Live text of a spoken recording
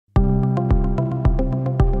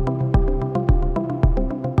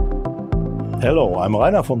Hello, I'm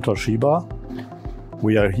Rainer from Toshiba.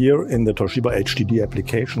 We are here in the Toshiba HDD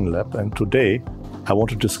application lab, and today I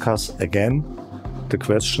want to discuss again the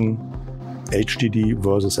question HDD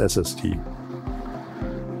versus SSD.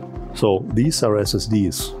 So these are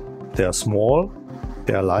SSDs. They are small,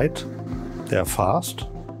 they are light, they are fast,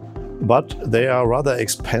 but they are rather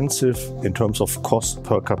expensive in terms of cost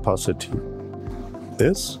per capacity.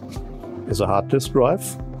 This is a hard disk drive.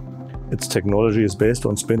 Its technology is based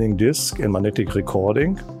on spinning disk and magnetic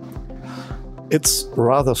recording. It's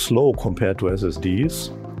rather slow compared to SSDs,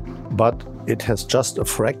 but it has just a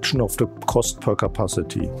fraction of the cost per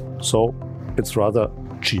capacity. So it's rather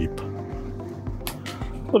cheap.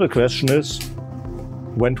 So the question is,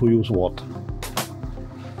 when to use what?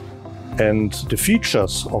 And the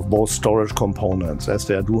features of both storage components, as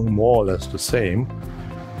they are doing more or less the same,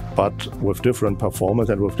 but with different performance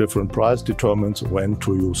and with different price, determines when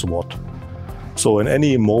to use what. So in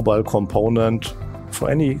any mobile component, for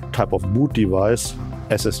any type of boot device,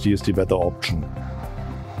 SSD is the better option.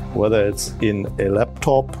 Whether it's in a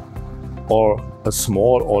laptop or a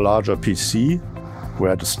small or larger PC,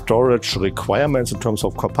 where the storage requirements in terms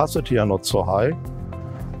of capacity are not so high,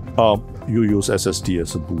 you use SSD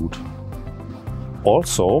as a boot.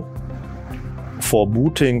 Also, for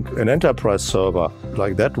booting an enterprise server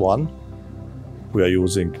like that one, we are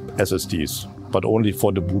using SSDs, but only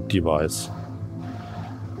for the boot device.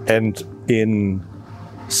 And in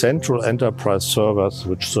central enterprise servers,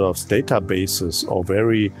 which serves databases or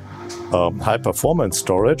very high performance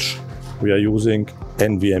storage, we are using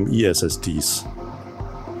NVMe SSDs.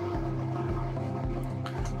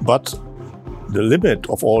 But the limit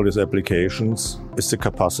of all these applications is the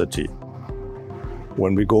capacity.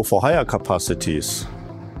 When we go for higher capacities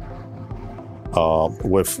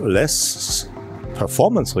with less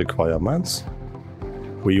performance requirements,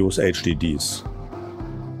 we use HDDs.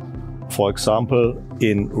 For example,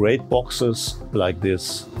 in RAID boxes like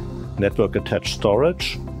this network attached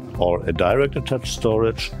storage or a direct attached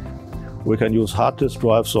storage, we can use hard disk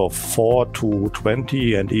drives of 4 to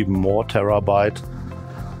 20 and even more terabyte,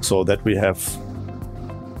 so that we have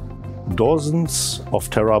dozens of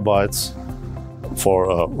terabytes for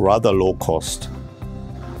a rather low cost.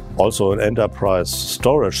 Also in enterprise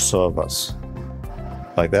storage servers,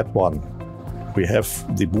 like that one, we have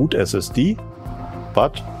the boot SSD,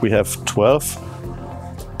 but we have 12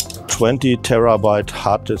 20 terabyte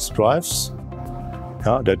hard disk drives.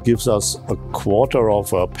 That gives us a quarter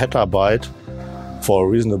of a petabyte for a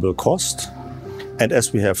reasonable cost. And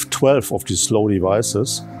as we have 12 of these slow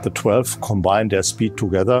devices, the 12 combine their speed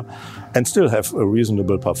together and still have a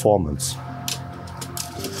reasonable performance.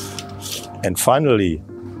 And finally,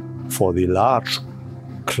 for the large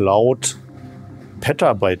cloud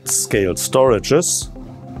petabyte scale storages,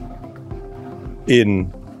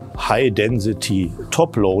 in high density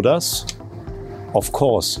top loaders, of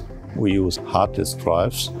course, we use hard disk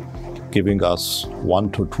drives, giving us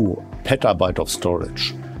 1 to 2 petabyte of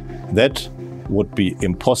storage. That would be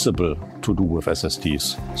impossible to do with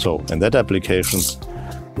SSDs. So in that application,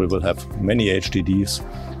 we will have many HDDs,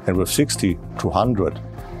 and with 60 to 100,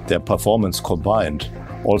 their performance combined,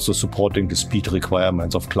 also supporting the speed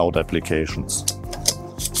requirements of cloud applications.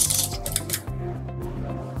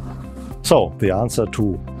 So the answer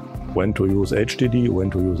to when to use HDD, when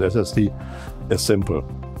to use SSD is simple.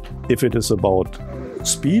 If it is about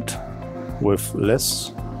speed with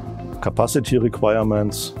less capacity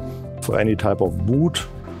requirements for any type of boot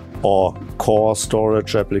or core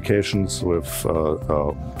storage applications with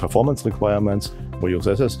performance requirements, we use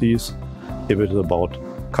SSDs. If it is about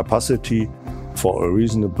capacity for a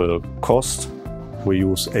reasonable cost, we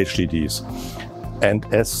use HDDs. And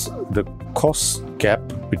as the cost gap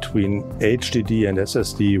between HDD and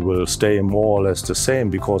SSD will stay more or less the same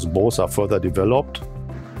because both are further developed,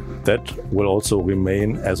 that will also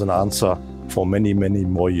remain as an answer for many, many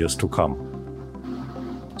more years to come.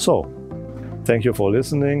 So, thank you for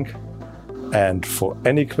listening, and for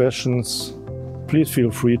any questions, please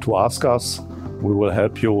feel free to ask us. We will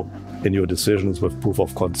help you in your decisions with proof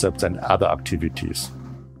of concepts and other activities.